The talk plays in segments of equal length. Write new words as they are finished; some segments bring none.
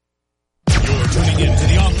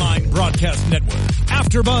broadcast network,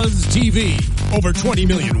 AfterBuzz TV. Over 20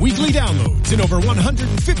 million weekly downloads in over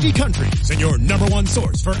 150 countries, and your number one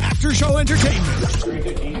source for after-show entertainment.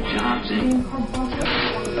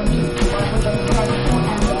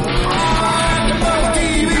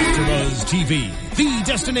 AfterBuzz TV, the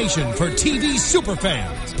destination for TV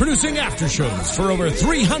superfans, producing aftershows for over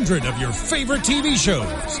 300 of your favorite TV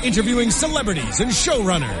shows, interviewing celebrities and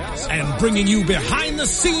showrunners, and bringing you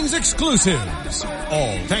behind-the-scenes exclusives.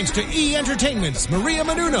 All thanks to E! Entertainment's Maria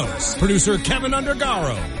Menounos, producer Kevin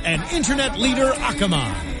Undergaro, and internet leader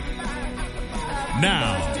Akamai.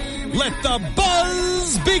 Now, let the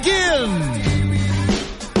buzz begin!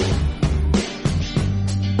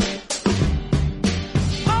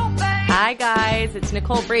 Hi guys, it's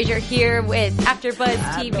Nicole Brazier here with AfterBuzz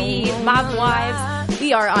TV Mob Wives.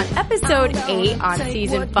 We are on episode 8 on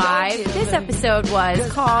season 5. This episode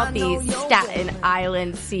was called the Staten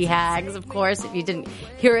Island Sea Hags, of course, if you didn't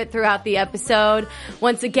hear it throughout the episode.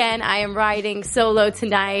 Once again, I am riding solo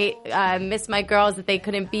tonight. Miss my girls that they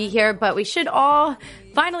couldn't be here, but we should all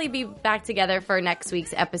finally be back together for next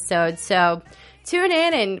week's episode. So tune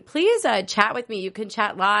in and please chat with me. You can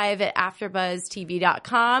chat live at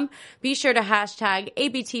AfterBuzzTV.com. Be sure to hashtag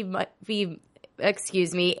ABTV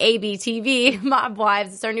Mob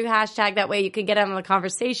Wives. It's our new hashtag. That way you can get on the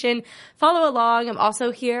conversation. Follow along. I'm also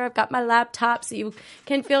here. I've got my laptop, so you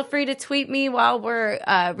can feel free to tweet me while we're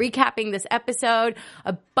recapping this episode.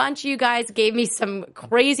 A bunch of you guys gave me some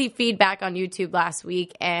crazy feedback on YouTube last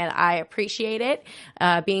week, and I appreciate it,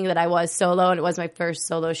 being that I was solo and it was my first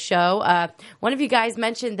solo show. One of you guys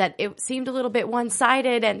mentioned that it seemed a little bit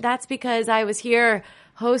one-sided, and that's because I was here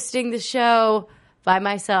hosting the show by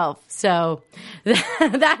myself. So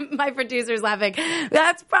that my producer's laughing.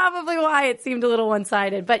 That's probably why it seemed a little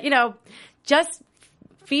one-sided. But, just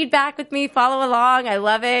feedback with me. Follow along. I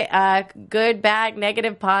love it. Good, bad,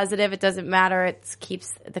 negative, positive. It doesn't matter. It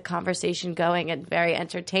keeps the conversation going and very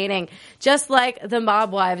entertaining, just like the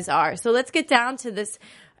Mob Wives are. So let's get down to this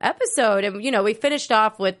episode. And, we finished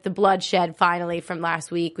off with the bloodshed finally from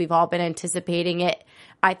last week. We've all been anticipating it.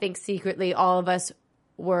 I think secretly all of us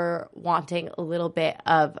were wanting a little bit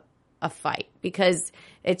of a fight because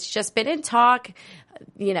it's just been in talk,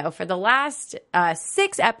 for the last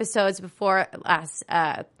 6 episodes before last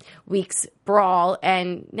week's brawl.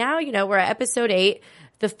 And now, we're at episode 8.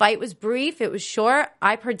 The fight was brief. It was short.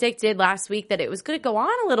 I predicted last week that it was going to go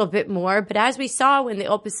on a little bit more. But as we saw when the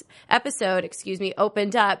episode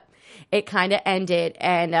opened up, it kind of ended.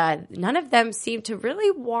 And none of them seemed to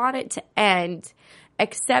really want it to end,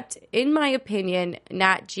 except, in my opinion,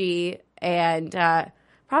 Nat G and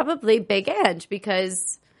probably Big Ange,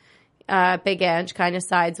 because Big Ange kind of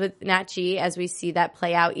sides with Nat G as we see that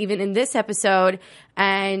play out even in this episode.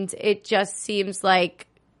 And it just seems like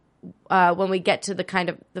when we get to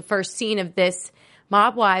the first scene of this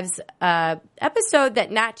Mob Wives episode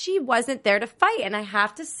that Nat G wasn't there to fight. And I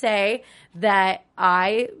have to say that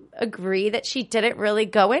I agree that she didn't really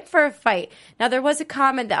go in for a fight. Now, there was a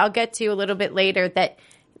comment that I'll get to a little bit later that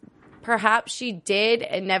perhaps she did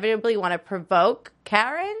inevitably want to provoke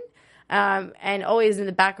Karen, and always in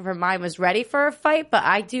the back of her mind was ready for a fight. But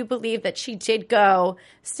I do believe that she did go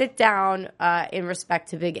sit down in respect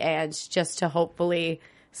to Big Ange just to hopefully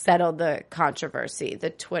settle the controversy, the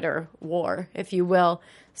Twitter war, if you will.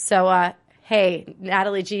 So, hey,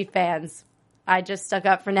 Natalie G fans, I just stuck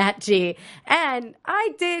up for Nat G. And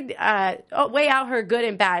I did weigh out her good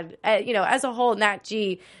and bad. As a whole, Nat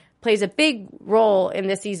G plays a big role in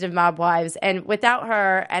this season of Mob Wives. And without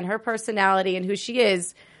her and her personality and who she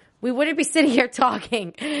is, we wouldn't be sitting here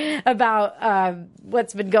talking about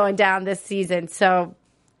what's been going down this season. So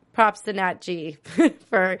props to Nat G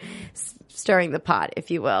for stirring the pot,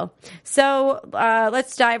 if you will. So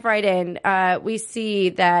let's dive right in. We see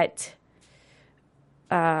that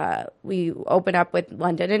we open up with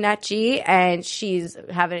London and Nat G, and she's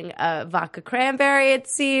having a vodka cranberry, it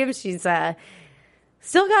seems. She's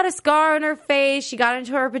still got a scar on her face. She got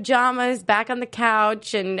into her pajamas, back on the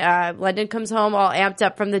couch, and London comes home all amped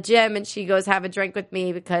up from the gym, and she goes, have a drink with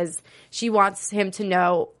me, because she wants him to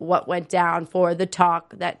know what went down for the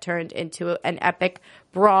talk that turned into an epic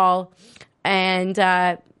brawl. And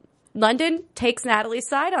London takes Natalie's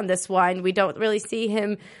side on this one. We don't really see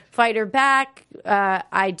him fight her back.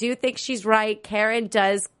 I do think she's right. Karen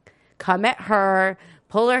does come at her,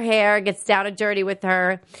 pull her hair, gets down and dirty with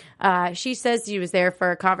her. She says she was there for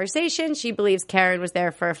a conversation. She believes Karen was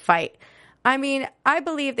there for a fight. I mean, I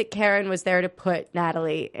believe that Karen was there to put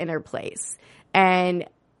Natalie in her place. And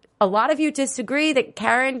a lot of you disagree that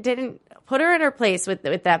Karen didn't put her in her place with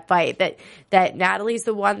that fight, that Natalie's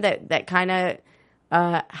the one that kind of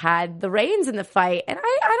had the reins in the fight. And I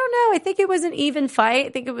don't know. I think it was an even fight. I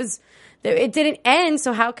think it didn't end.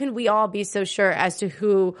 So how can we all be so sure as to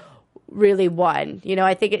who really won?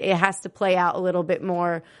 I think it has to play out a little bit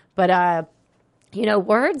more. But,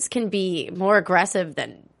 words can be more aggressive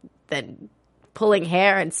than pulling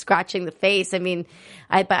hair and scratching the face. I mean,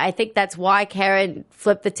 but I think that's why Karen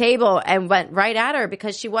flipped the table and went right at her,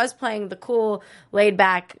 because she was playing the cool, laid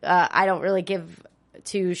back, I don't really give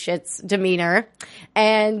two shits demeanor.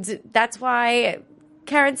 And that's why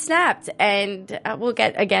Karen snapped. And we'll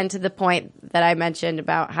get again to the point that I mentioned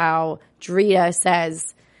about how Drita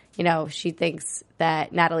says, she thinks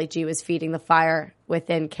that Natalie G was feeding the fire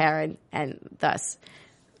within Karen, and thus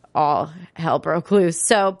all hell broke loose.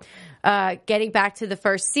 So, getting back to the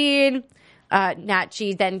first scene, Nat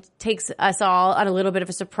G then takes us all on a little bit of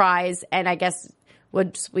a surprise. And I guess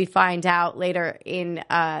we find out later in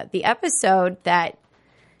the episode that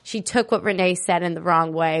she took what Renee said in the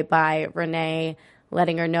wrong way by Renee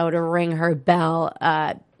letting her know to ring her bell.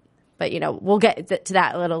 But, we'll get to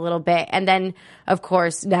that in a little bit. And then, of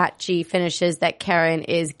course, Nat G finishes that Karen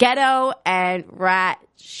is ghetto and rat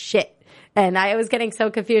shit. And I was getting so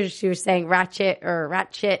confused. She was saying ratchet or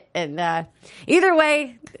rat shit. And either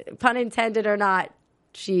way, pun intended or not,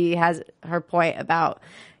 she has her point about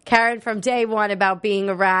Karen from day one about being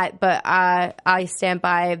a rat. But I stand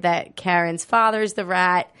by that Karen's father's the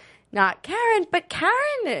rat, not Karen. But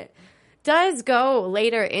Karen does go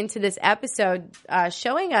later into this episode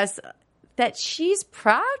showing us that she's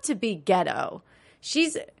proud to be ghetto.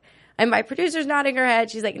 And my producer's nodding her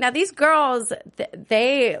head. She's like, now these girls,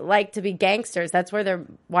 they like to be gangsters. That's why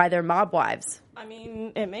they're mob wives. I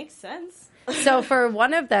mean, it makes sense. So for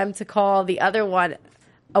one of them to call the other one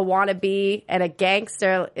a wannabe and a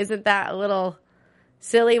gangster, isn't that a little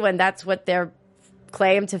silly when that's what their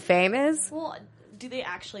claim to fame is? Well, do they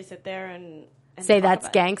actually sit there and say that's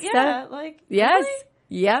gangsta? Yeah, yes. Really?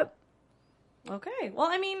 Yep. Okay. Well,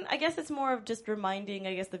 I mean, I guess it's more of just reminding,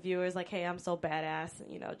 the viewers, hey, I'm so badass,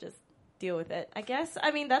 just deal with it, I guess.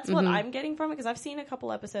 I mean, that's what I'm getting from it, because I've seen a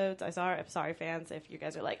couple episodes. I'm sorry, fans, if you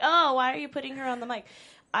guys are like, oh, why are you putting her on the mic?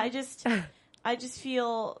 I just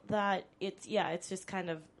feel that it's just kind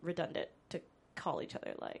of redundant to call each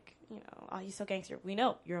other oh, he's so gangster. We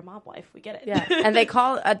know you're a mob wife. We get it. Yeah, and they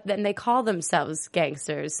call themselves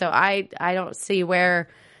gangsters. So I don't see where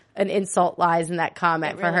an insult lies in that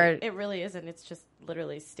comment for her. It really isn't. It's just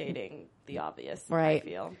literally stating the obvious. Right. I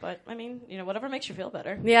feel, but I mean, whatever makes you feel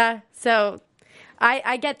better. Yeah. So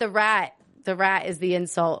I get the rat. The rat is the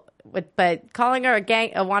insult, but calling her a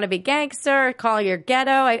wannabe gangster, calling her ghetto,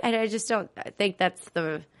 I just don't think that's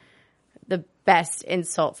the best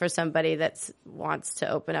insult for somebody that wants to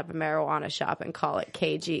open up a marijuana shop and call it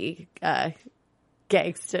KG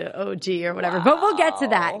Gangsta OG or whatever. Wow. But we'll get to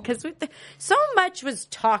that, because so much was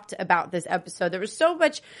talked about this episode. There was so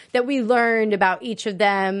much that we learned about each of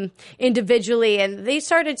them individually, and they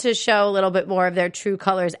started to show a little bit more of their true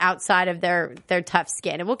colors outside of their tough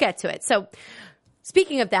skin, and we'll get to it. So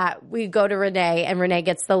speaking of that, we go to Renee, and Renee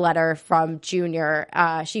gets the letter from Junior.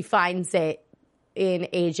 She finds it in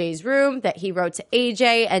AJ's room that he wrote to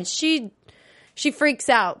AJ, and she freaks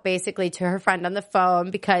out basically to her friend on the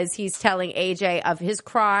phone because he's telling AJ of his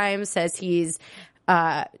crime, says he's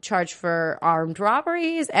charged for armed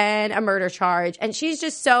robberies and a murder charge. And she's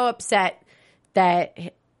just so upset that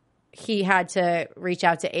he had to reach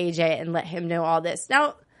out to AJ and let him know all this.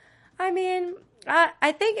 Now, I mean,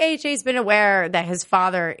 I think AJ's been aware that his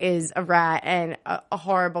father is a rat and a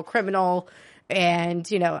horrible criminal and,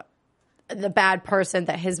 the bad person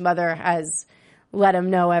that his mother has let him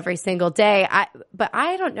know every single day. But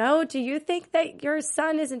I don't know. Do you think that your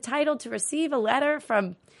son is entitled to receive a letter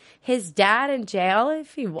from his dad in jail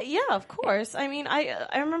if he? Yeah, of course. I mean, I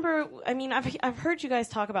remember. I mean, I've heard you guys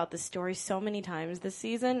talk about this story so many times this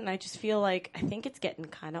season, and I just feel like I think it's getting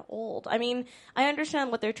kind of old. I mean, I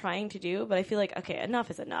understand what they're trying to do, but I feel like enough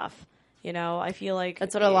is enough. I feel like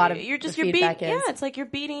that's what a lot of you're feedback beating. is. Yeah, it's like you're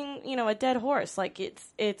beating a dead horse. Like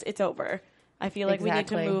it's over. I feel like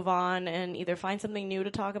exactly. We need to move on and either find something new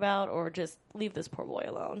to talk about or just leave this poor boy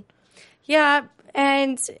alone. Yeah,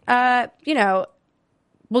 and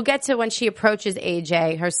we'll get to when she approaches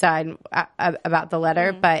AJ, her son, about the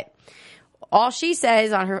letter. Mm-hmm. But all she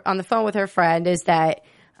says on the phone with her friend is that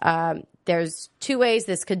there's two ways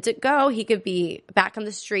this could go. He could be back on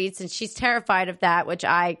the streets, and she's terrified of that, which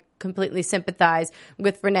I completely sympathize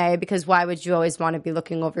with Renee, because why would you always want to be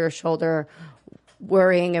looking over your shoulder,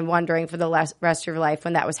 worrying and wondering for the rest of your life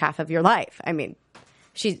when that was half of your life? I mean,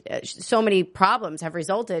 so many problems have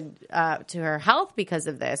resulted to her health because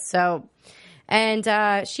of this. So,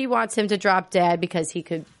 and she wants him to drop dead because he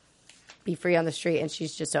could be free on the street, and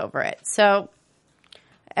she's just over it. So,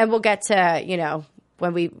 and we'll get to, you know,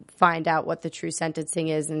 when we find out what the true sentencing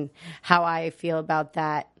is and how I feel about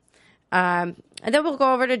that. And then we'll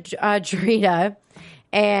go over to Drita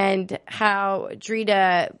and how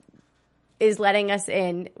Drita is letting us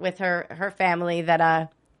in with her family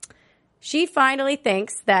that she finally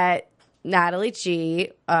thinks that Natalie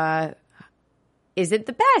G isn't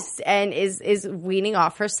the best and is weaning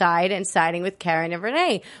off her side and siding with Karen and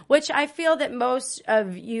Renee, which I feel that most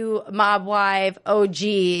of you mob wife OG,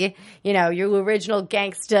 you know, your original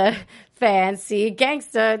gangsta fans, see,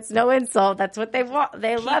 gangsta, it's no insult. That's what they want.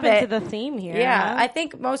 They love it. Keep into the theme here. Yeah. Huh? I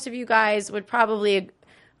think most of you guys would probably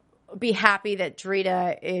be happy that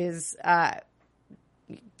Drita is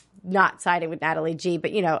not siding with Natalie G,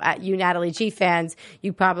 but you know, you Natalie G fans,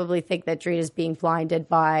 you probably think that Drita is being blinded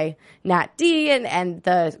by Nat D and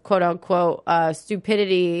the quote unquote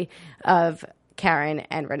stupidity of Karen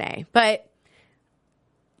and Renee. But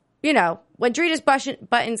you know, when Drita's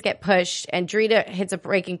buttons get pushed and Drita hits a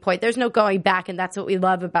breaking point, there's no going back, and that's what we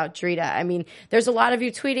love about Drita. I mean, there's a lot of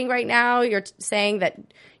you tweeting right now. You're saying that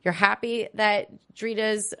you're happy that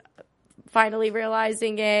Drita's finally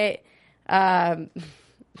realizing it.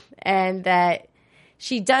 And that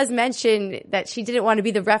she does mention that she didn't want to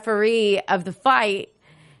be the referee of the fight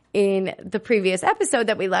in the previous episode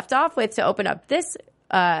that we left off with to open up this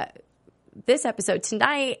episode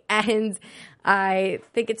tonight. And I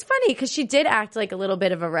think it's funny because she did act like a little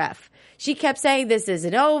bit of a ref. She kept saying this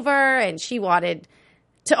isn't over, and she wanted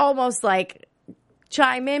to almost like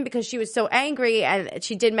chime in because she was so angry. And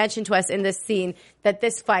she did mention to us in this scene that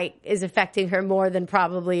this fight is affecting her more than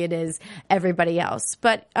probably it is everybody else.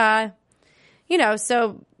 But, you know,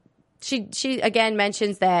 so she again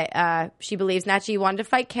mentions that she believes Nachi wanted to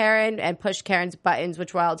fight Karen and push Karen's buttons,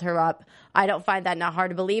 which riled her up. I don't find that not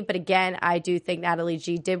hard to believe. But again, I do think Natalie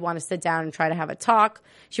G did want to sit down and try to have a talk.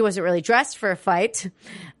 She wasn't really dressed for a fight.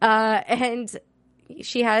 And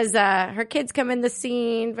she has her kids come in the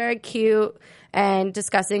scene, very cute, and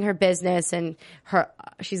discussing her business, and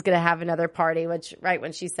she's going to have another party, which right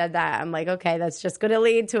when she said that, I'm like, okay, that's just going to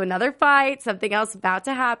lead to another fight, something else about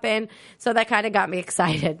to happen. So that kind of got me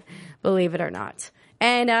excited, believe it or not.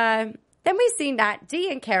 And then we see Nat D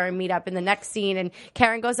and Karen meet up in the next scene, and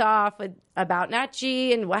Karen goes off about Nat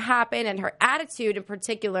G and what happened and her attitude in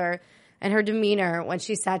particular and her demeanor when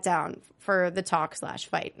she sat down for the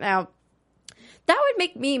talk/fight. Now, that would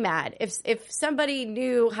make me mad if somebody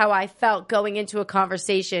knew how I felt going into a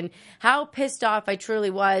conversation, how pissed off I truly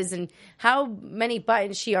was, and how many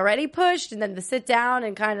buttons she already pushed, and then to sit down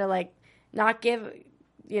and kind of like not give,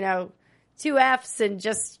 you know, 2 Fs and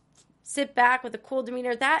just sit back with a cool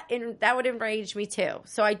demeanor. That would enrage me too.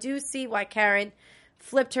 So I do see why Karen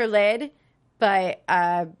flipped her lid, but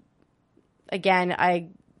again,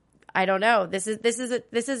 I don't know. This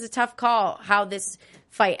is a tough call how this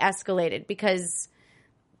fight escalated, because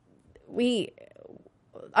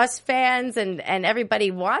us fans and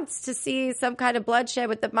everybody wants to see some kind of bloodshed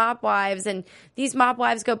with the mob wives, and these mob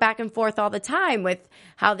wives go back and forth all the time with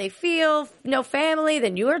how they feel, no family,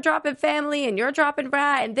 then you're dropping family and you're dropping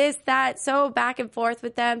rat and this, that, so back and forth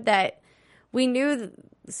with them that we knew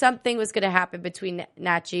something was going to happen between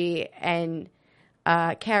Nachi and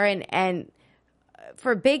Karen, and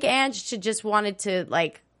for Big Ange to just wanted to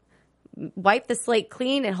like wipe the slate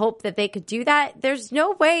clean and hope that they could do that. There's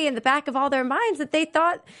no way in the back of all their minds that they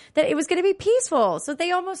thought that it was going to be peaceful. So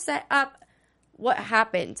they almost set up what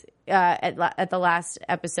happened at the last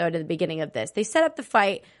episode at the beginning of this. They set up the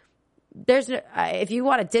fight. There's no, if you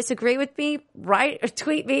want to disagree with me, write or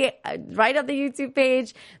tweet me, write on the YouTube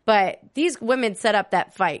page. But these women set up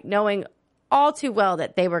that fight knowing all too well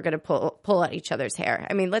that they were going to pull at each other's hair.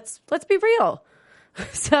 I mean, let's be real.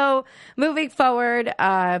 So moving forward,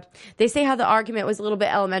 they say how the argument was a little bit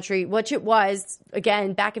elementary, which it was.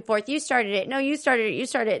 Again, back and forth. You started it. No, you started it. You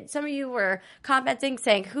started it. Some of you were commenting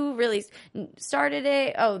saying who really started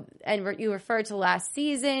it. Oh, and you referred to last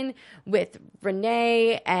season with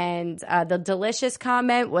Renee and the delicious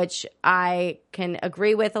comment, which I can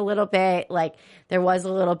agree with a little bit. Like there was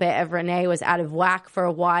a little bit of Renee was out of whack for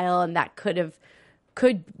a while, and that could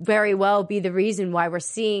very well be the reason why we're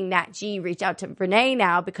seeing Nat G reach out to Renee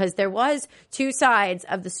now, because there was 2 sides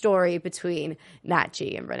of the story between Nat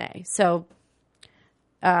G and Renee. So,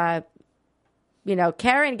 you know,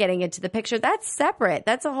 Karen getting into the picture, that's separate.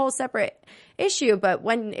 That's a whole separate issue. But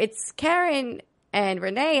when it's Karen and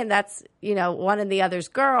Renee, and that's, you know, one and the other's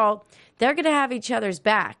girl, they're going to have each other's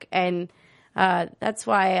back. And that's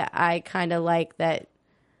why I kind of like that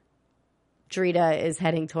Drita is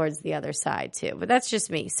heading towards the other side too, but that's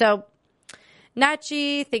just me. So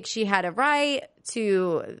Nachi thinks she had a right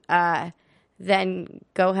to then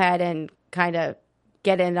go ahead and kind of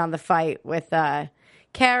get in on the fight with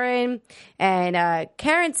Karen. And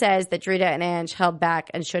Karen says that Drita and Ange held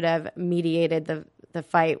back and should have mediated the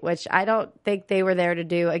fight, which I don't think they were there to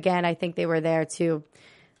do. Again, I think they were there to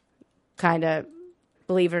kind of,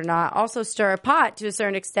 believe it or not, also stir a pot to a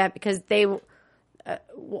certain extent, because they,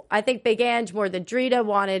 I think Big Ange more than Drita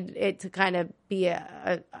wanted it to kind of be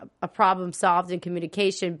a problem solved in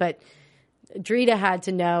communication, but Drita had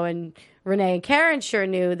to know, and Renee and Karen sure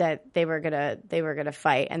knew that they were gonna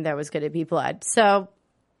fight and there was gonna be blood. So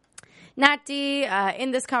Nat D,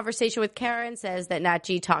 in this conversation with Karen, says that Nat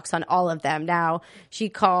G talks on all of them. Now she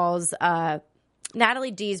calls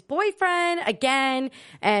Natalie D's boyfriend again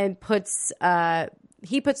and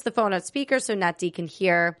he puts the phone on speaker so Nat D can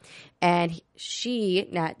hear, and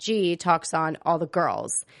Nat G, talks on all the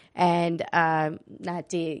girls, and Nat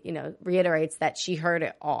D, reiterates that she heard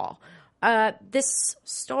it all. This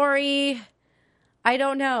story, I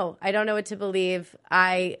don't know. I don't know what to believe.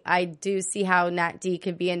 I do see how Nat D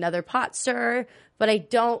could be another pot stirrer, but I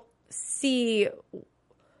don't see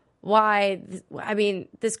why. I mean,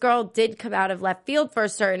 this girl did come out of left field for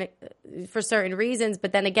certain reasons,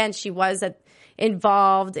 but then again, she was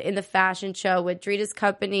involved in the fashion show with Drita's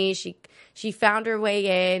company. She found her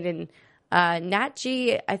way in, and Nat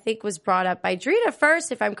G, I think, was brought up by Drita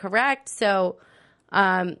first, if I'm correct. So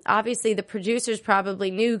obviously the producers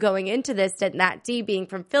probably knew going into this that Nat D, being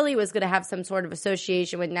from Philly, was going to have some sort of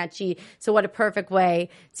association with Nat G. So what a perfect way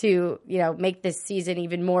to, make this season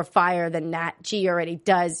even more fire than Nat G already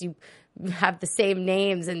does. You have the same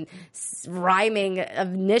names and rhyming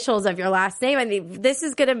initials of your last name. I mean, this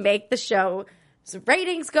is going to make the show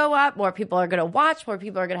ratings go up. More people are going to watch. More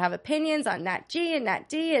people are going to have opinions on Nat G and Nat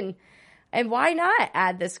D. And why not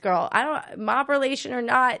add this girl? Mob relation or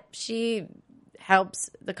not, she helps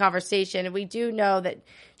the conversation. And we do know that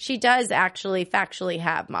she does actually factually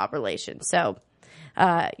have mob relations. So,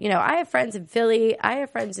 I have friends in Philly. I have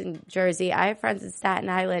friends in Jersey. I have friends in Staten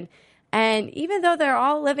Island. And even though they're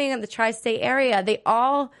all living in the tri-state area, they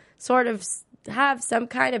all sort of have some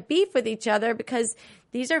kind of beef with each other because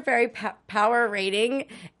these are very power rating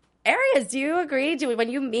areas. Do you agree? When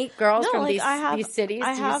you meet girls from these cities,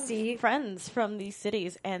 I have do you see friends from these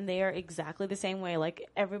cities, and they are exactly the same way. Like,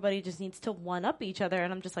 everybody just needs to one up each other,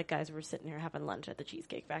 and I'm just like, guys, we're sitting here having lunch at the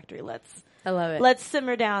Cheesecake Factory. I love it. Let's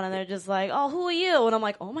simmer down. And they're just like, oh, who are you? And I'm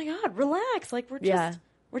like, oh my god, relax. Like,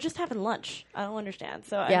 we're just having lunch. I don't understand.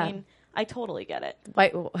 So I mean, I totally get it.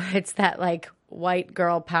 It's that like white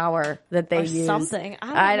girl power that they use. Something.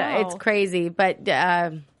 I don't know. It's crazy, but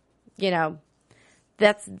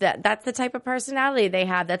that's the type of personality they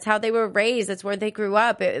have. That's how they were raised. That's where they grew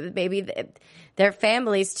up. Maybe their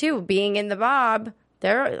families too, being in the mob. The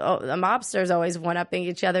mobsters always one-upping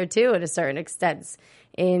each other too, at a certain extent,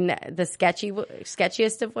 in the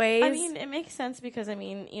sketchiest of ways. I mean, it makes sense because,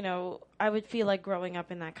 I would feel like growing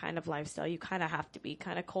up in that kind of lifestyle, you kind of have to be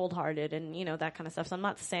kind of cold-hearted and, that kind of stuff. So I'm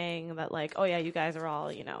not saying that, like, oh, yeah, you guys are all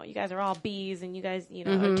bees and you guys,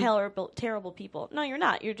 are terrible people. No, you're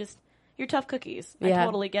not. You're tough cookies. I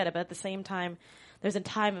totally get it. But at the same time, there's a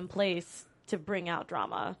time and place to bring out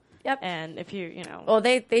drama. Yep. And if you well,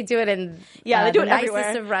 they do it in they do it the nicest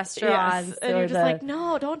everywhere. Of restaurants. Yes. And you're just like,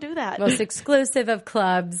 no, don't do that. Most exclusive of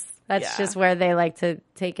clubs. That's just where they like to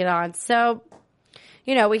take it on. So,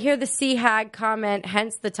 we hear the Sea Hag comment,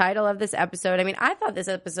 hence the title of this episode. I mean, I thought this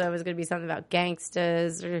episode was going to be something about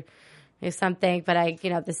gangsters or something, but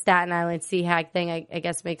the Staten Island Sea Hag thing, I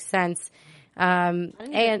guess makes sense. I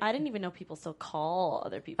didn't even know people still call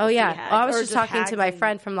other people. Oh yeah, Hags, I was just talking to my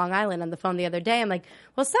friend from Long Island on the phone the other day. I'm like,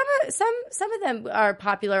 well, some of them are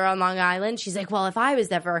popular on Long Island. She's like, well, if I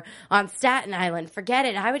was ever on Staten Island, forget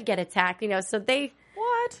it, I would get attacked. So they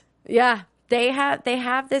Yeah, they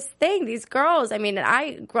have this thing. These girls. I mean,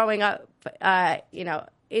 I growing up,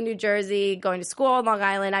 in New Jersey, going to school on Long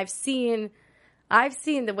Island, I've seen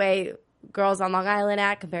the way girls on Long Island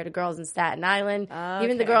act compared to girls in Staten Island. Okay.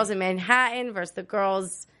 Even the girls in Manhattan versus the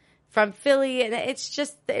girls from Philly. And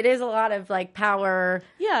it is a lot of like power.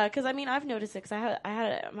 Yeah, because I've noticed it. Because I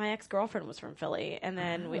had my ex-girlfriend was from Philly, and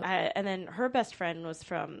then and then her best friend was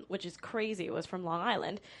from, which is crazy, was from Long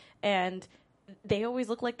Island, and they always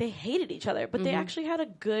looked like they hated each other, but they actually had a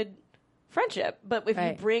good friendship. But if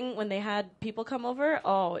you when they had people come over,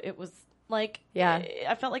 it was like,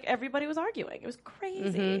 I felt like everybody was arguing. It was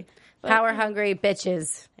crazy. Mm-hmm. Power hungry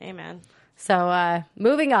bitches. Amen. So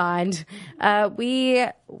moving on, we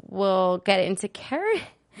will get into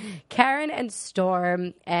Karen and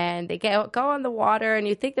Storm, and they go on the water, and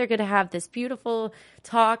you think they're going to have this beautiful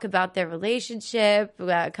talk about their relationship,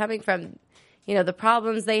 coming from, the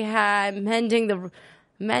problems they had, mending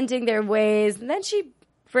their ways. And then she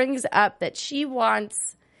brings up that she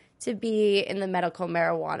wants to be in the medical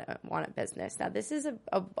marijuana business. Now, this is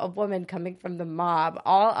a woman coming from the mob,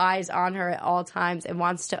 all eyes on her at all times, and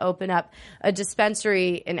wants to open up a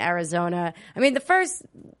dispensary in Arizona. I mean,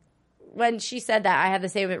 when she said that, I had the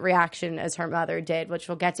same reaction as her mother did, which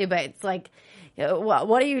we'll get to, but it's like,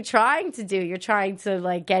 what are you trying to do? You're trying to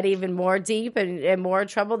like get even more deep and more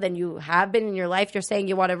trouble than you have been in your life. You're saying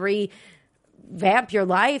you want to revamp your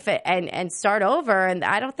life and start over. And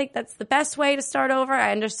I don't think that's the best way to start over.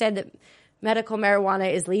 I understand that medical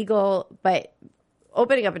marijuana is legal, but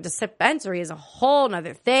opening up a dispensary is a whole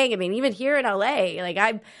nother thing. I mean, even here in LA,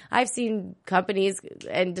 like I've seen companies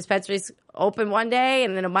and dispensaries open one day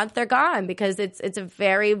and in a month they're gone because it's a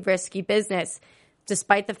very risky business.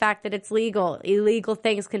 Despite the fact that it's legal, illegal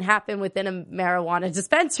things can happen within a marijuana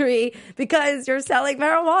dispensary because you're selling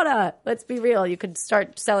marijuana. Let's be real. You could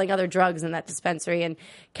start selling other drugs in that dispensary. And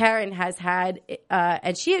Karen has had,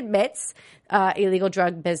 and she admits, illegal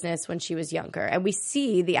drug business when she was younger. And we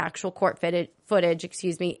see the actual court footage,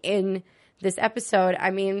 in this episode.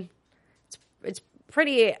 I mean, it's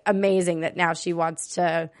pretty amazing that now she wants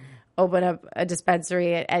to open up a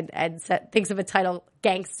dispensary and thinks of a title,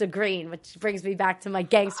 Gangsta Green, which brings me back to my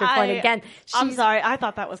gangster point again. I'm sorry, I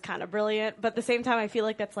thought that was kind of brilliant, but at the same time, I feel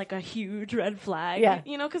like that's like a huge red flag. Yeah.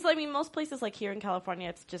 Because I mean, most places like here in California,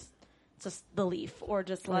 it's just the leaf or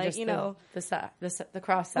just like, just the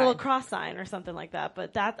cross sign. Little cross sign or something like that.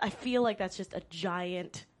 But that, I feel like that's just a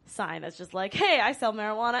giant sign that's just like, hey, I sell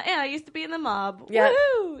marijuana and I used to be in the mob. Yeah.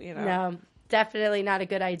 Woohoo! No, definitely not a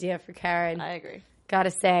good idea for Karen. I agree. Gotta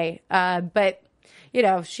say. But,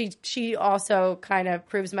 she also kind of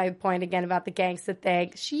proves my point again about the gangsta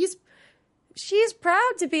thing. She's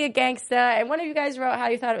proud to be a gangsta. And one of you guys wrote how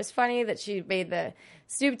you thought it was funny that she made the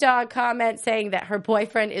Snoop Dogg comment saying that her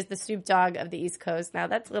boyfriend is the Snoop Dogg of the East Coast. Now,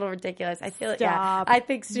 that's a little ridiculous. I feel I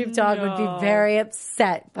think Snoop Dogg would be very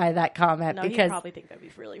upset by that comment. No, because he'd probably think that'd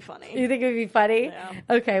be really funny. You think it would be funny? Yeah.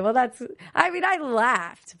 Okay, well, I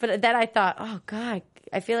laughed. But then I thought, oh, God,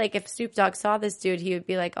 I feel like if Snoop Dogg saw this dude, he would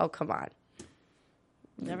be like, oh, come on.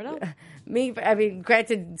 Never know.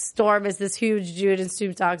 Granted, Storm is this huge dude and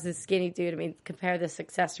Snoop Dogg's this skinny dude. I mean, compare the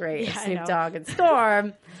success rate of Snoop Dogg and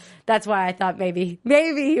Storm. That's why I thought maybe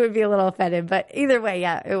he would be a little offended. But either way,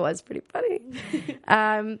 yeah, it was pretty funny.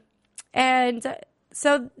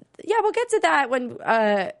 So we'll get to that when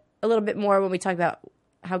a little bit more when we talk about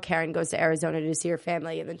how Karen goes to Arizona to see her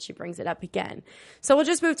family, and then she brings it up again. So we'll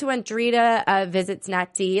just move to when Drita visits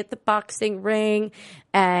Nat D at the boxing ring,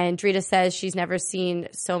 and Drita says she's never seen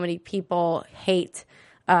so many people hate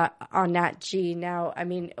on Nat G. Now, I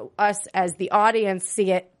mean, us as the audience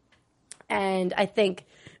see it, and I think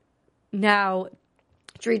now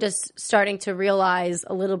Drita's starting to realize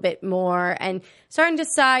a little bit more and starting to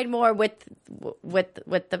side more with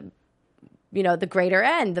the the greater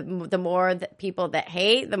end, the more that people that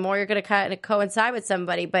hate, the more you're going to kind of coincide with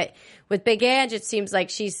somebody. But with Big Ange, it seems like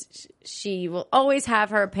she will always have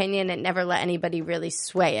her opinion and never let anybody really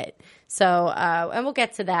sway it. So, and we'll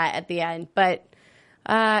get to that at the end. But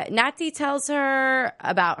Nati tells her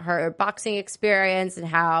about her boxing experience and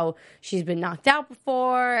how she's been knocked out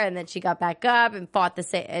before, and then she got back up and fought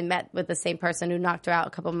and met with the same person who knocked her out a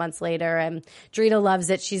couple months later. And Drita loves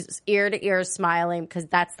it. She's ear to ear smiling because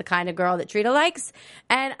that's the kind of girl that Drita likes.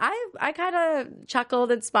 And I kind of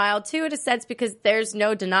chuckled and smiled too in a sense because there's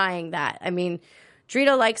no denying that. I mean,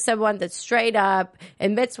 Drita likes someone that's straight up,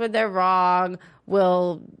 admits when they're wrong,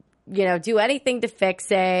 will do anything to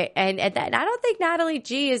fix it. And I don't think Natalie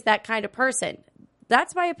G is that kind of person.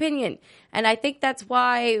 That's my opinion. And I think that's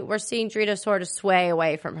why we're seeing Drita sort of sway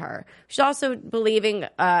away from her. She's also believing,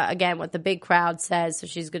 again, what the big crowd says. So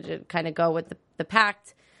she's going to kind of go with the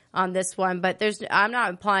pact on this one. But I'm not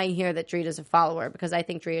implying here that Drita's a follower because I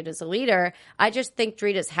think Drita's a leader. I just think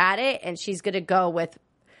Drita's had it and she's going to go with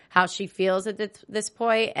how she feels at this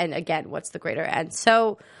point. And again, what's the greater end?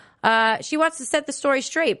 So, she wants to set the story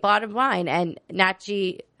straight, bottom line. And Nat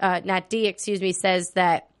D, says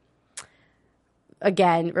that,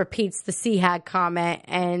 again, repeats the C-Hag comment.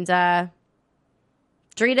 And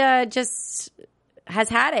Drita just has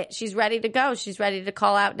had it. She's ready to go. She's ready to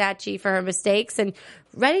call out Nat G for her mistakes and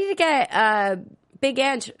ready to get Big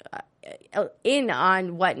Ange in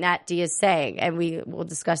on what Nat D is saying. And we will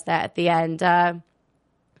discuss that at the end.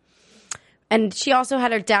 And she also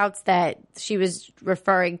had her doubts that she was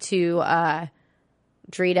referring to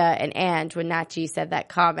Drita and Ange when Nat G said that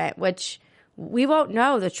comment, which we won't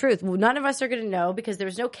know the truth. None of us are going to know because there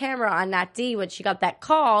was no camera on Nat D when she got that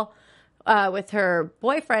call with her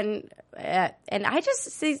boyfriend. And I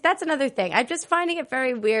just see that's another thing. I'm just finding it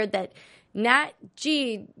very weird that Nat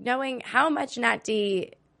G, knowing how much Nat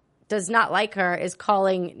D does not like her, is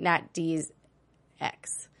calling Nat D's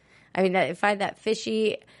ex. I mean, I find that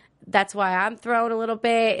fishy. That's why I'm thrown a little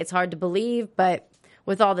bit. It's hard to believe, but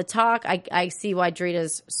with all the talk, I see why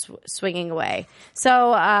Drita's swinging away.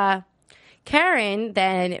 So Karen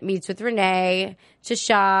then meets with Renee to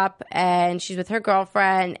shop, and she's with her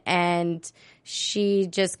girlfriend, and she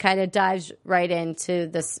just kind of dives right into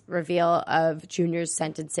this reveal of Junior's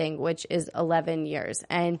sentencing, which is 11 years.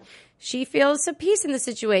 And she feels some peace in the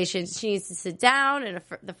situation. She needs to sit down, and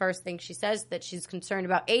the first thing she says that she's concerned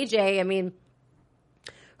about AJ. I mean,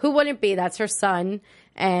 who wouldn't be? That's her son.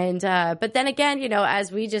 And but then again, you know,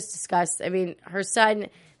 as we just discussed, I mean, her son.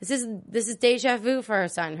 This is deja vu for her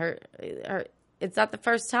son. Her it's not the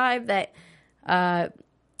first time that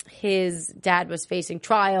his dad was facing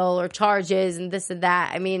trial or charges and this and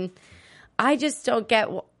that. I mean, I just don't get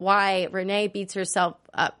why Renee beats herself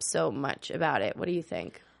up so much about it. What do you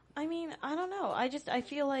think? I mean, I don't know. I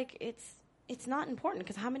feel like it's not important,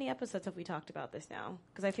 because how many episodes have we talked about this now?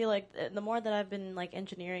 Because I feel like the more that I've been like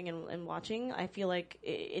engineering and watching, I feel like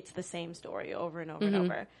it's the same story over and over and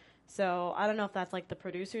over. So I don't know if that's like the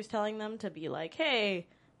producers telling them to be like, hey,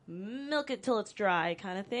 milk it till it's dry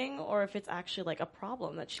kind of thing, or if it's actually like a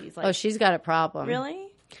problem that she's like. Oh, she's got a problem. Really?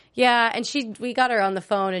 Yeah, and we got her on the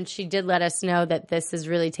phone, and she did let us know that this is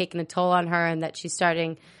really taking a toll on her, and that she's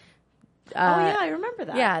starting. Oh yeah, I remember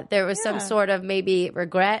that. Yeah, there was some sort of maybe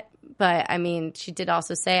regret, but I mean, she did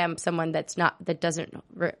also say, I'm someone that doesn't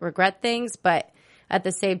regret things, but at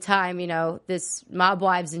the same time, you know, this mob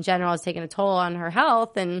wives in general is taking a toll on her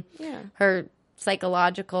health and her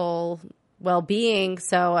psychological well-being.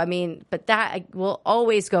 So, I mean, but that will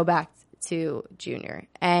always go back to Junior.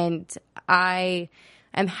 And I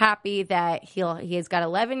am happy that he has got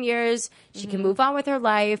 11 years. She can move on with her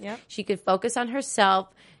life. Yep. She could focus on herself.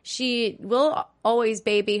 She will always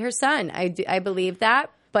baby her son. I believe that.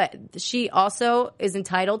 But she also is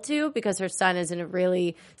entitled to, because her son is in a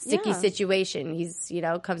really sticky situation. He's, you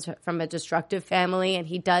know, comes from a destructive family, and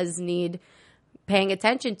he does need paying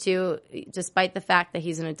attention to, despite the fact that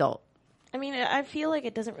he's an adult. I mean, I feel like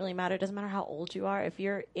it doesn't really matter. It doesn't matter how old you are. If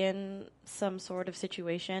you're in some sort of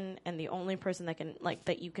situation and the only person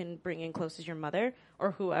that you can bring in close is your mother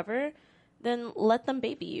or whoever, then let them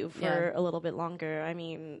baby you for a little bit longer. I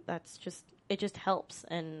mean, it just helps.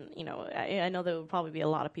 And, you know, I know there would probably be a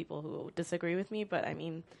lot of people who disagree with me, but I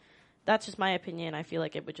mean, that's just my opinion. I feel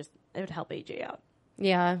like it would help AJ out.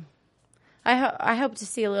 Yeah. I hope to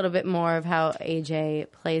see a little bit more of how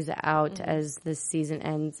AJ plays out as this season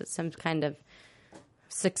ends. It's some kind of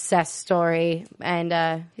success story.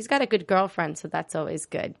 And he's got a good girlfriend, so that's always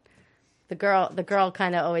good. The girl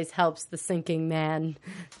kind of always helps the sinking man.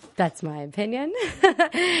 That's my opinion.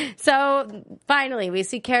 So finally, we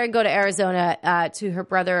see Karen go to Arizona to her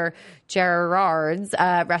brother Gerard's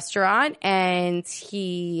restaurant, and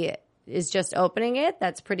he is just opening it.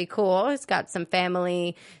 That's pretty cool. He's got some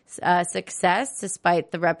family success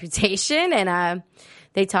despite the reputation, and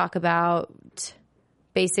they talk about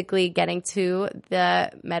basically getting to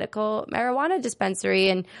the medical marijuana dispensary.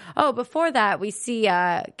 And before that, we see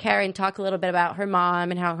Karen talk a little bit about her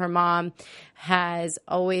mom and how her mom has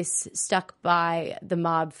always stuck by the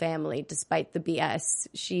mob family despite the BS.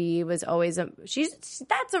 She was always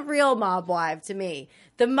that's a real mob wife to me.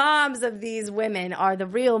 The moms of these women are the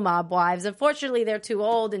real mob wives. Unfortunately, they're too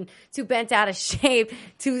old and too bent out of shape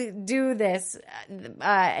to do this.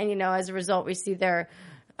 And, you know, as a result, we see their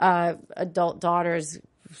adult daughters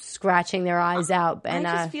scratching their eyes out. And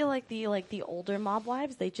I just feel like the older mob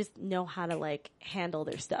wives, they just know how to handle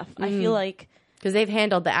their stuff. I feel like because they've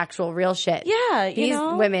handled the actual real shit. Yeah, these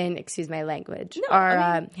women, excuse my language,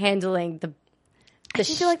 are handling the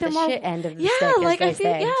shit end of the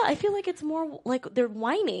stick. I feel like it's more like they're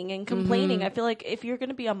whining and complaining. I feel like if you're going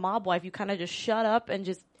to be a mob wife, you kind of just shut up and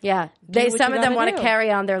just some of them want to carry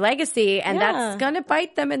on their legacy, and that's going to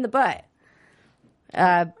bite them in the butt.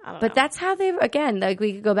 But that's how they, again, like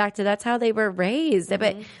we could go back to, that's how they were raised.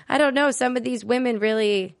 But I don't know, some of these women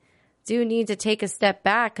really do need to take a step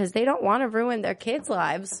back because they don't want to ruin their kids'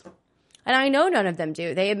 lives. And I know none of them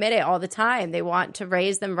do. They admit it all the time. They want to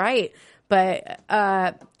raise them right. But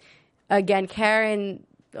again, Karen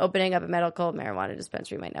opening up a medical marijuana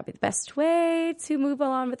dispensary might not be the best way to move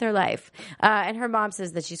along with her life. And her mom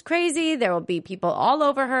says that she's crazy. There will be people all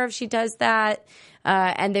over her if she does that.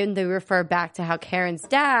 And then they refer back to how Karen's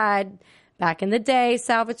dad, back in the day,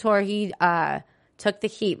 Salvatore, he took the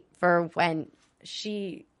heat for when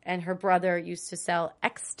she and her brother used to sell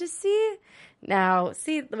ecstasy. Now,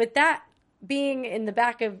 see, with that, being in the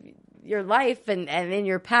back of your life and in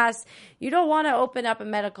your past, you don't want to open up a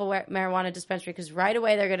medical marijuana dispensary because right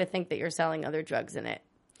away they're going to think that you're selling other drugs in it.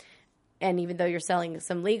 And even though you're selling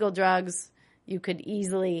some legal drugs, you could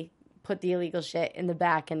easily put the illegal shit in the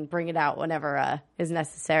back and bring it out whenever is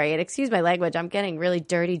necessary. And excuse my language, I'm getting really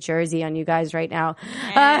dirty Jersey on you guys right now.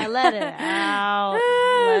 Let it out.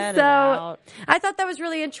 Let it out. I thought that was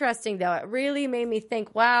really interesting, though. It really made me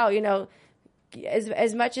think, wow, you know,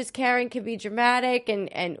 as much as Karen could be dramatic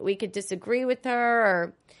and we could disagree with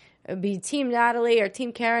her or be Team Natalie or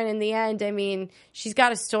Team Karen in the end, I mean, she's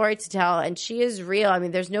got a story to tell, and she is real. I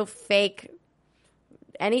mean, there's no fake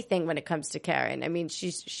anything when it comes to Karen. I mean,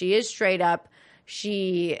 she is straight up.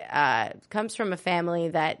 She comes from a family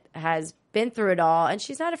that has been through it all, and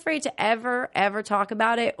she's not afraid to ever talk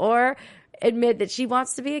about it or admit that she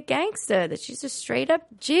wants to be a gangster, that she's a straight up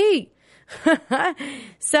G.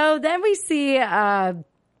 So then we see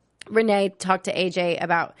Renee talk to AJ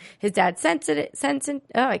about his dad's sentencing.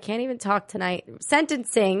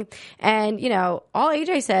 And, you know, all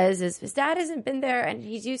AJ says is his dad hasn't been there and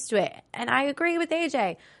he's used to it. And I agree with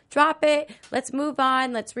AJ. Drop it. Let's move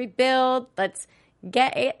on. Let's rebuild. Let's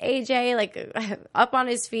get AJ like up on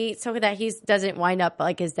his feet so that he doesn't wind up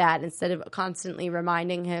like his dad, instead of constantly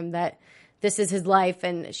reminding him that this is his life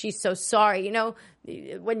and she's so sorry. You know,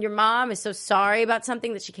 when your mom is so sorry about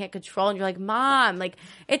something that she can't control and you're like, Mom, like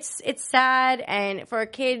it's sad. And for a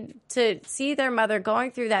kid to see their mother going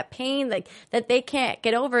through that pain, like that they can't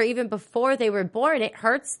get over even before they were born, it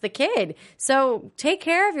hurts the kid. So take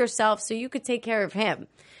care of yourself so you could take care of him.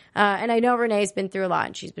 And I know Renee's been through a lot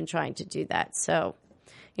and she's been trying to do that. So,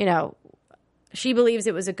 you know, she believes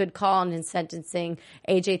it was a good call in sentencing.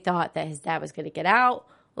 AJ thought that his dad was going to get out.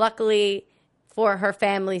 Luckily, for her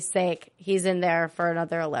family's sake, he's in there for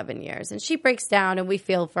another 11 years. And she breaks down and we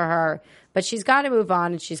feel for her, but she's got to move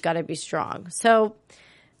on and she's got to be strong. So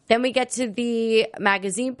then we get to the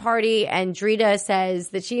magazine party and Drita says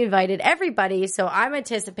that she invited everybody. So I'm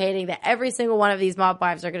anticipating that every single one of these mob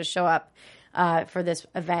wives are going to show up for this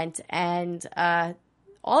event. And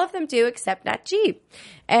all of them do except Nat G.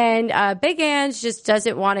 And Big Ange just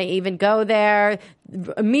doesn't want to even go there.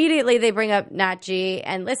 Immediately they bring up Nat G.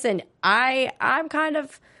 And listen, I'm kind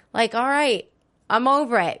of like, all right, I'm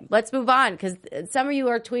over it. Let's move on. Because some of you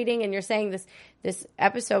are tweeting and you're saying this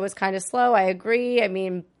episode was kind of slow. I agree. I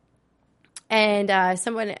mean, and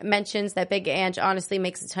someone mentions that Big Ange honestly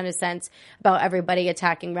makes a ton of sense about everybody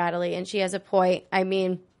attacking Radley. And she has a point. I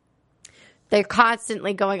mean, they're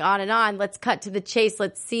constantly going on and on. Let's cut to the chase.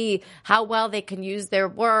 Let's see how well they can use their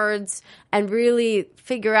words and really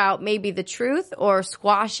figure out maybe the truth or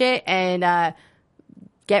squash it and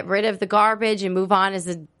get rid of the garbage and move on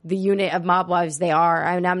as the unit of mob wives they are.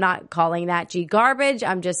 I mean, I'm not calling that G garbage.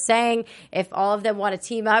 I'm just saying if all of them want to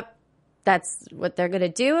team up, that's what they're going to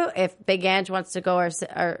do. If Big Ange wants to go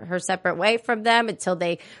her separate way from them until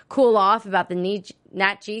they cool off about the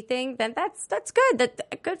Nat G thing, then that's good. That's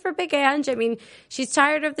good for Big Ange. I mean, she's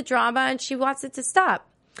tired of the drama and she wants it to stop.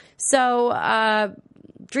 So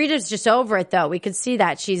Drita's just over it, though. We could see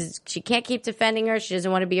that she can't keep defending her. She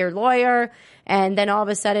doesn't want to be her lawyer. And then all of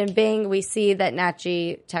a sudden, bing, we see that Nat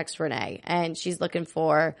G texts Renee, and she's looking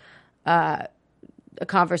for a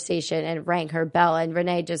conversation and rang her bell, and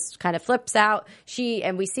Renee just kind of flips out.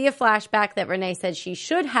 And we see a flashback that Renee said she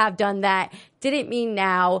should have done that, didn't mean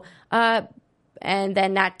now. And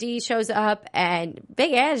then Nat D shows up, and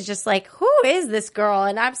Big Ange is just like, who is this girl?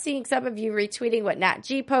 And I'm seeing some of you retweeting what Nat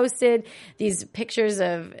G posted, these pictures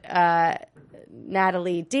of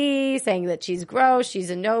Natalie D saying that she's gross, she's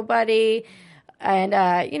a nobody.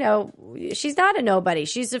 And, you know, she's not a nobody.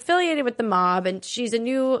 She's affiliated with the mob, and she's a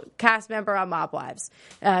new cast member on Mob Wives.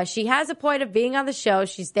 She has a point of being on the show.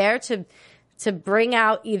 She's there to bring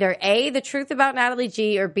out either A, the truth about Natalie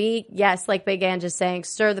G, or B, yes, like Big Ange is saying,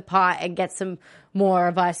 stir the pot and get some more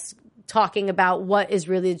of us talking about what is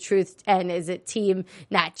really the truth. And is it Team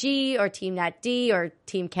Nat G or Team Nat D or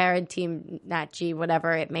Team Karen, Team Nat G,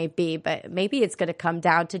 whatever it may be. But maybe it's going to come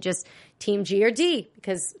down to just Team G or D,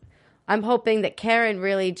 because I'm hoping that Karen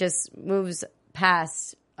really just moves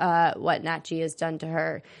past what Nat G has done to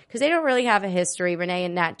her, because they don't really have a history. Renee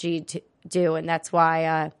and Nat G do, and that's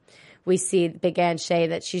why we see Big Ange say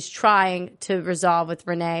that she's trying to resolve with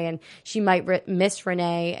Renee, and she might miss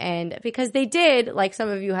Renee. And because they did, like some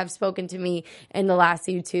of you have spoken to me in the last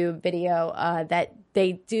YouTube video, that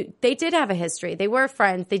they did have a history. They were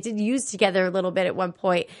friends. They did use together a little bit at one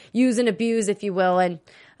point, use and abuse, if you will.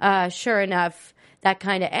 And sure enough, that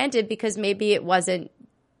kind of ended because maybe it wasn't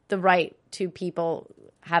the right two people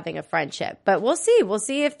having a friendship. But we'll see. We'll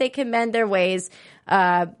see if they can mend their ways.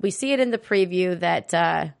 We see it in the preview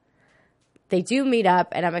that they do meet up,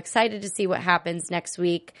 and I'm excited to see what happens next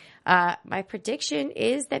week. My prediction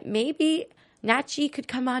is that maybe Nat G could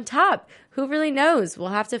come on top. Who really knows? We'll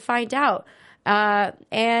have to find out.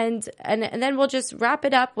 And then we'll just wrap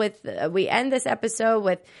it up with, we end this episode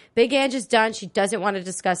with Big Ange is done. She doesn't want to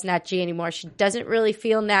discuss Nat G anymore. She doesn't really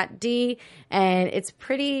feel Nat D, and it's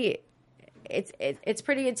pretty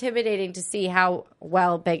intimidating to see how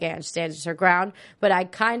well Big Ange stands her ground. But I'm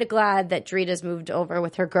kind of glad that Drita's moved over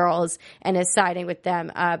with her girls and is siding with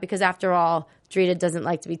them, because after all, Drita doesn't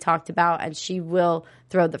like to be talked about, and she will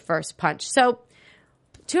throw the first punch. So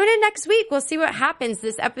tune in next week. We'll see what happens.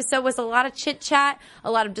 This episode was a lot of chit-chat,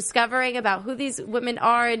 a lot of discovering about who these women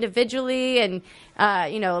are individually, and, a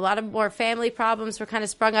lot of more family problems were kind of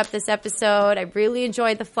sprung up this episode. I really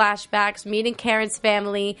enjoyed the flashbacks, meeting Karen's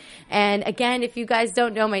family. And again, if you guys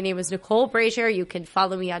don't know, my name is Nicole Brazier. You can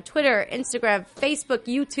follow me on Twitter, Instagram, Facebook,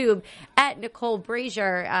 YouTube, at Nicole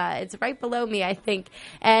Brazier. It's right below me, I think.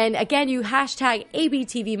 And again, you hashtag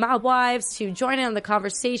ABTV Mobwives to join in on the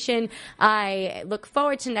conversation. I look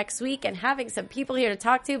forward to next week and having some people here to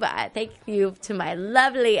talk to, but I thank you to my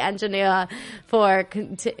lovely engineer for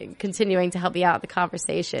continuing to help me out with the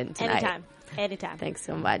conversation tonight. Anytime. Thanks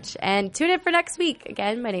so much. And tune in for next week.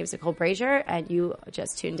 Again, my name is Nicole Brazier, and you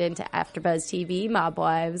just tuned in to AfterBuzz TV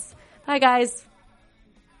Mobwives. Bye, guys.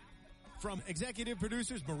 From executive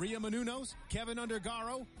producers Maria Menounos, Kevin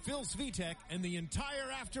Undergaro, Phil Svitek, and the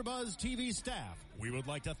entire AfterBuzz TV staff, we would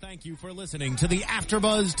like to thank you for listening to the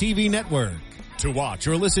AfterBuzz TV network. To watch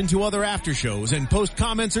or listen to other after shows and post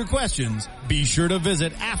comments or questions, be sure to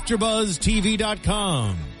visit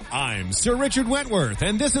AfterBuzzTV.com. I'm Sir Richard Wentworth,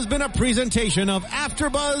 and this has been a presentation of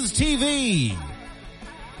AfterBuzz TV.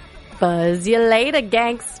 Buzz you later,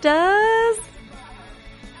 gangsters.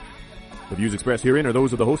 The views expressed herein are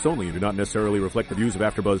those of the hosts only and do not necessarily reflect the views of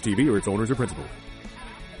AfterBuzz TV or its owners or principals.